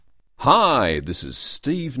Hi, this is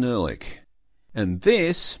Steve Nerlich, and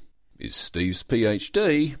this is Steve's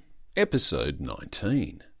PhD, episode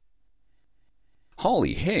 19.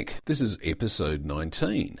 Holy heck, this is episode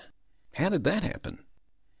 19. How did that happen?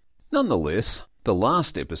 Nonetheless, the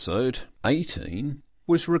last episode, 18,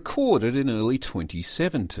 was recorded in early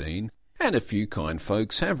 2017, and a few kind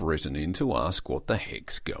folks have written in to ask what the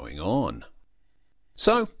heck's going on.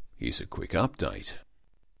 So, here's a quick update.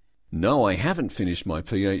 No, I haven't finished my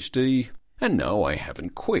PhD, and no, I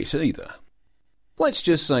haven't quit either. Let's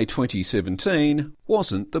just say 2017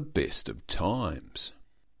 wasn't the best of times.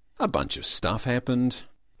 A bunch of stuff happened,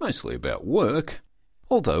 mostly about work,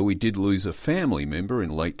 although we did lose a family member in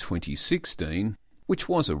late 2016, which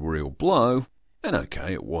was a real blow, and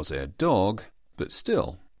okay, it was our dog, but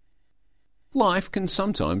still. Life can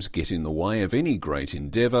sometimes get in the way of any great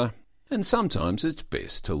endeavour, and sometimes it's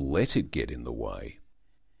best to let it get in the way.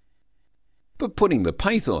 But putting the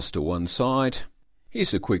pathos to one side,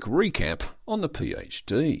 here's a quick recap on the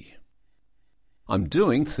PhD. I'm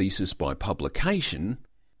doing thesis by publication,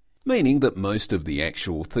 meaning that most of the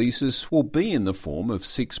actual thesis will be in the form of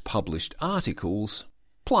 6 published articles,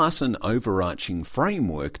 plus an overarching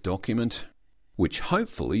framework document, which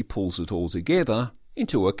hopefully pulls it all together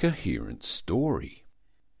into a coherent story.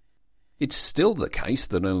 It's still the case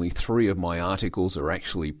that only 3 of my articles are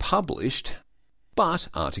actually published, but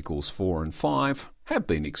Articles 4 and 5 have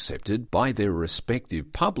been accepted by their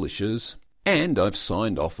respective publishers, and I've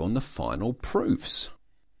signed off on the final proofs.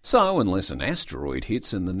 So unless an asteroid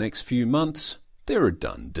hits in the next few months, they're a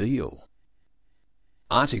done deal.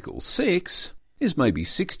 Article 6 is maybe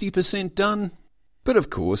 60% done, but of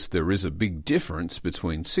course there is a big difference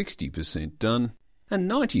between 60% done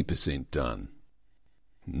and 90% done.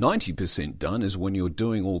 90% done is when you're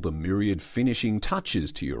doing all the myriad finishing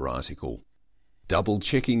touches to your article,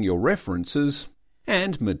 double-checking your references,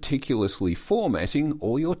 and meticulously formatting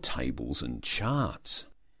all your tables and charts.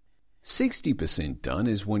 60% done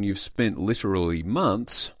is when you've spent literally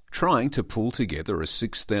months trying to pull together a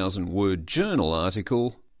 6,000-word journal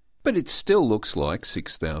article, but it still looks like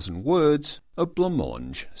 6,000 words of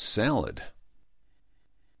blancmange salad.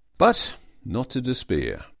 But not to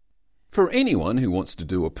despair. For anyone who wants to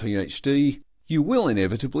do a PhD, you will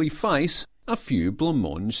inevitably face a few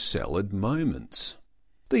blancmange salad moments.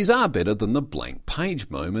 These are better than the blank page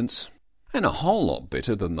moments, and a whole lot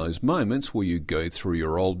better than those moments where you go through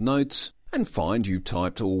your old notes and find you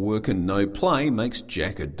typed all work and no play makes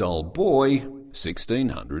Jack a dull boy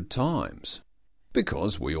 1,600 times.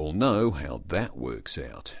 Because we all know how that works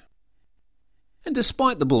out. And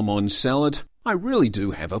despite the blancmange salad, I really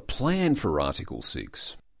do have a plan for Article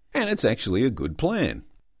 6. And it's actually a good plan.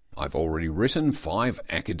 I've already written 5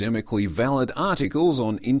 academically valid articles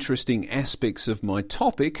on interesting aspects of my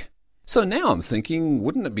topic, so now I'm thinking,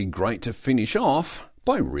 wouldn't it be great to finish off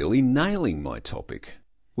by really nailing my topic,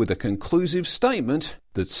 with a conclusive statement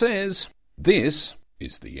that says, this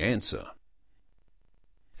is the answer.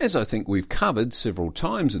 As I think we've covered several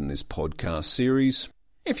times in this podcast series,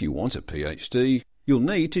 if you want a PhD, you'll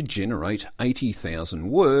need to generate 80,000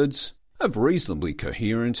 words of reasonably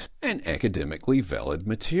coherent and academically valid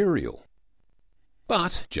material.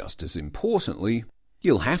 But, just as importantly,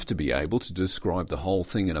 you'll have to be able to describe the whole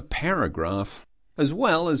thing in a paragraph, as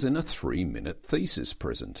well as in a 3-minute thesis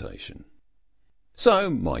presentation.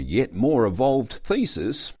 So, my yet more evolved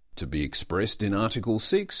thesis, to be expressed in Article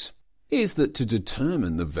 6, is that to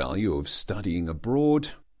determine the value of studying abroad,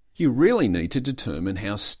 you really need to determine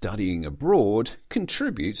how studying abroad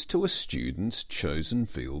contributes to a student's chosen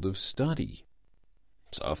field of study.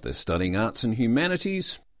 So if they're studying arts and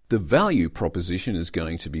humanities, the value proposition is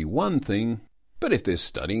going to be one thing, but if they're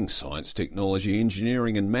studying science, technology,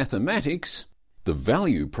 engineering and mathematics, the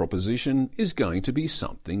value proposition is going to be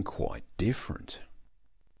something quite different.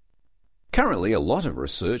 Currently, a lot of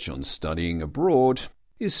research on studying abroad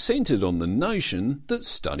is centred on the notion that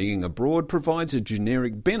studying abroad provides a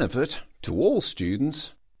generic benefit to all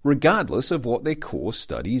students, regardless of what their core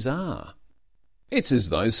studies are. It's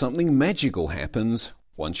as though something magical happens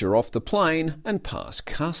once you're off the plane and past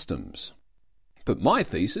customs. But my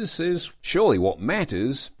thesis says surely what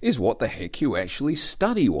matters is what the heck you actually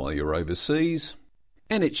study while you're overseas,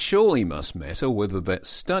 and it surely must matter whether that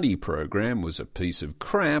study program was a piece of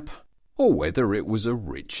crap or whether it was a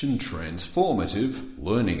rich and transformative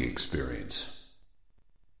learning experience.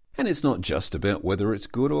 And it's not just about whether it's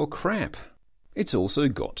good or crap. It's also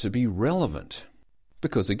got to be relevant.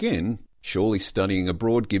 Because again, surely studying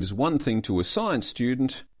abroad gives one thing to a science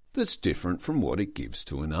student that's different from what it gives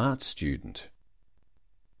to an art student.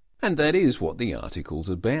 And that is what the article's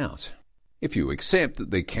about. If you accept that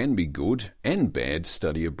there can be good and bad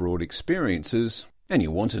study abroad experiences, and you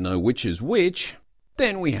want to know which is which,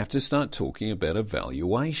 then we have to start talking about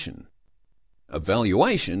evaluation.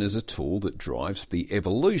 Evaluation is a tool that drives the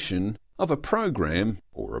evolution of a program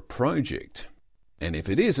or a project. And if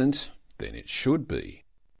it isn't, then it should be.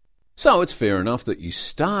 So it's fair enough that you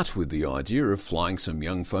start with the idea of flying some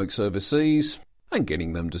young folks overseas and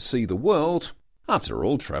getting them to see the world. After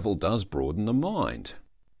all, travel does broaden the mind.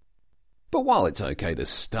 But while it's okay to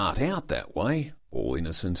start out that way, all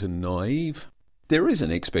innocent and naive, there is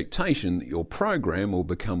an expectation that your program will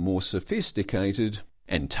become more sophisticated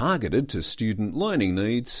and targeted to student learning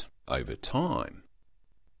needs over time.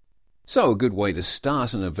 So a good way to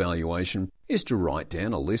start an evaluation is to write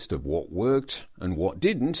down a list of what worked and what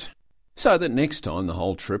didn't, so that next time the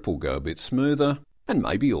whole trip will go a bit smoother, and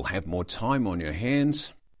maybe you'll have more time on your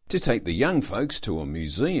hands to take the young folks to a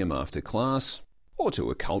museum after class, or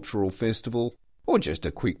to a cultural festival, or just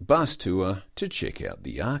a quick bus tour to check out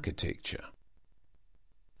the architecture.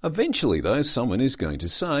 Eventually, though, someone is going to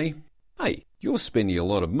say, "Hey, you're spending a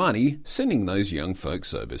lot of money sending those young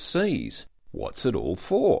folks overseas. What's it all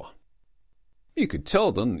for?" You could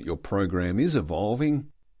tell them that your program is evolving,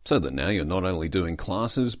 so that now you're not only doing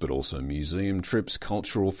classes but also museum trips,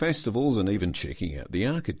 cultural festivals, and even checking out the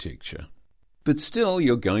architecture. But still,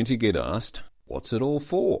 you're going to get asked, what's it all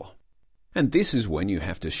for? And this is when you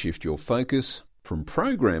have to shift your focus from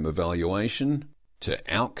program evaluation to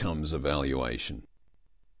outcomes evaluation.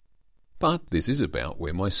 But this is about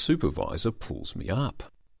where my supervisor pulls me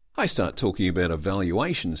up. I start talking about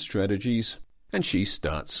evaluation strategies, and she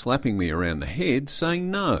starts slapping me around the head saying,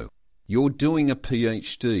 "No, you're doing a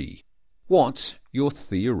PhD. What's your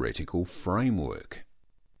theoretical framework?"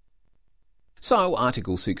 So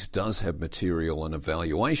Article 6 does have material on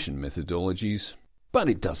evaluation methodologies, but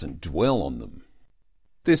it doesn't dwell on them.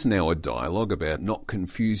 There's now a dialogue about not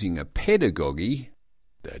confusing a pedagogy,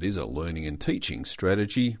 that is a learning and teaching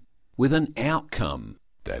strategy, with an outcome,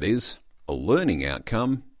 that is a learning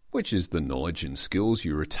outcome, which is the knowledge and skills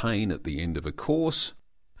you retain at the end of a course,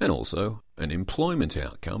 and also an employment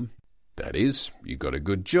outcome, that is, you got a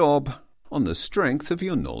good job on the strength of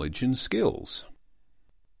your knowledge and skills.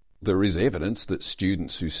 There is evidence that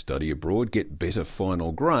students who study abroad get better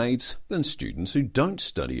final grades than students who don't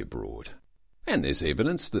study abroad. And there's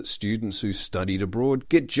evidence that students who studied abroad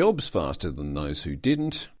get jobs faster than those who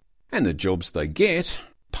didn't, and the jobs they get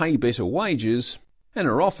pay better wages and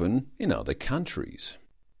are often in other countries.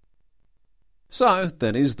 So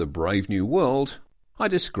that is the brave new world I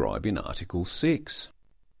describe in Article 6.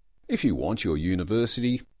 If you want your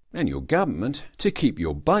university and your government to keep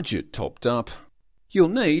your budget topped up, you'll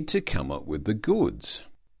need to come up with the goods.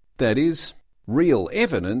 That is, real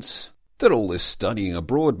evidence that all this studying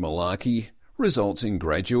abroad malarkey results in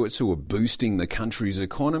graduates who are boosting the country's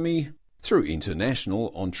economy through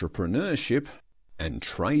international entrepreneurship and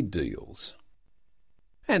trade deals.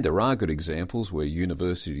 And there are good examples where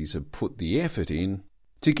universities have put the effort in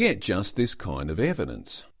to get just this kind of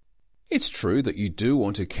evidence. It's true that you do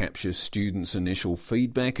want to capture students' initial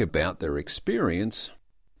feedback about their experience,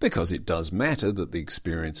 because it does matter that the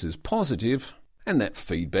experience is positive, and that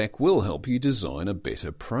feedback will help you design a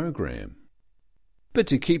better program. But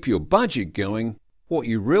to keep your budget going, what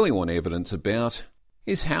you really want evidence about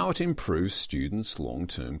is how it improves students'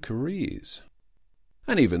 long-term careers.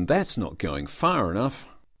 And even that's not going far enough,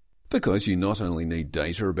 because you not only need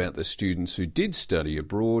data about the students who did study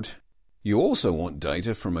abroad, you also want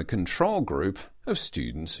data from a control group of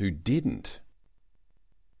students who didn't.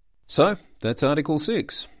 So, that's Article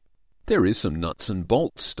 6. There is some nuts and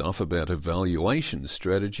bolts stuff about evaluation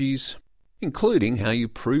strategies, including how you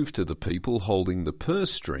prove to the people holding the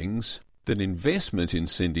purse strings that investment in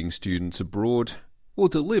sending students abroad will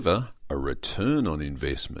deliver a return on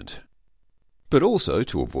investment. But also,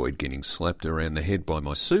 to avoid getting slapped around the head by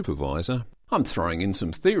my supervisor, I'm throwing in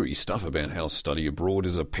some theory stuff about how study abroad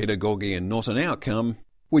is a pedagogy and not an outcome,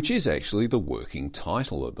 which is actually the working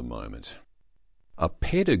title at the moment. A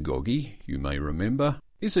pedagogy, you may remember,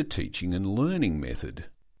 is a teaching and learning method.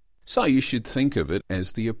 So you should think of it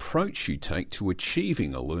as the approach you take to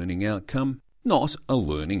achieving a learning outcome, not a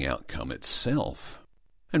learning outcome itself.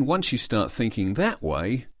 And once you start thinking that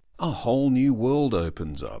way, a whole new world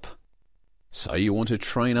opens up. Say you want to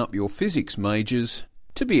train up your physics majors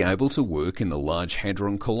to be able to work in the Large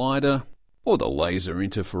Hadron Collider or the Laser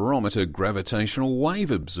Interferometer Gravitational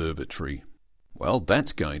Wave Observatory. Well,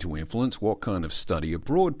 that's going to influence what kind of study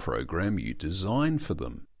abroad program you design for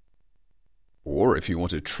them. Or if you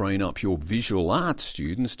want to train up your visual arts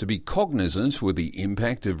students to be cognizant with the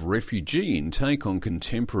impact of refugee intake on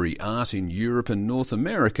contemporary art in Europe and North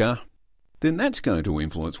America, then that's going to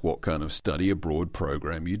influence what kind of study abroad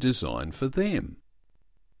program you design for them.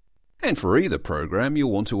 And for either program,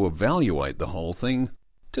 you'll want to evaluate the whole thing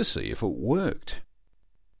to see if it worked.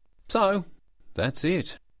 So, that's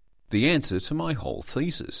it. The answer to my whole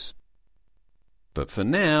thesis. But for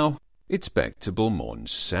now, it's back to blancmange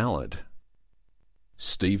salad.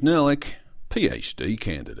 Steve Nerlich, PhD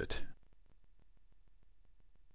candidate.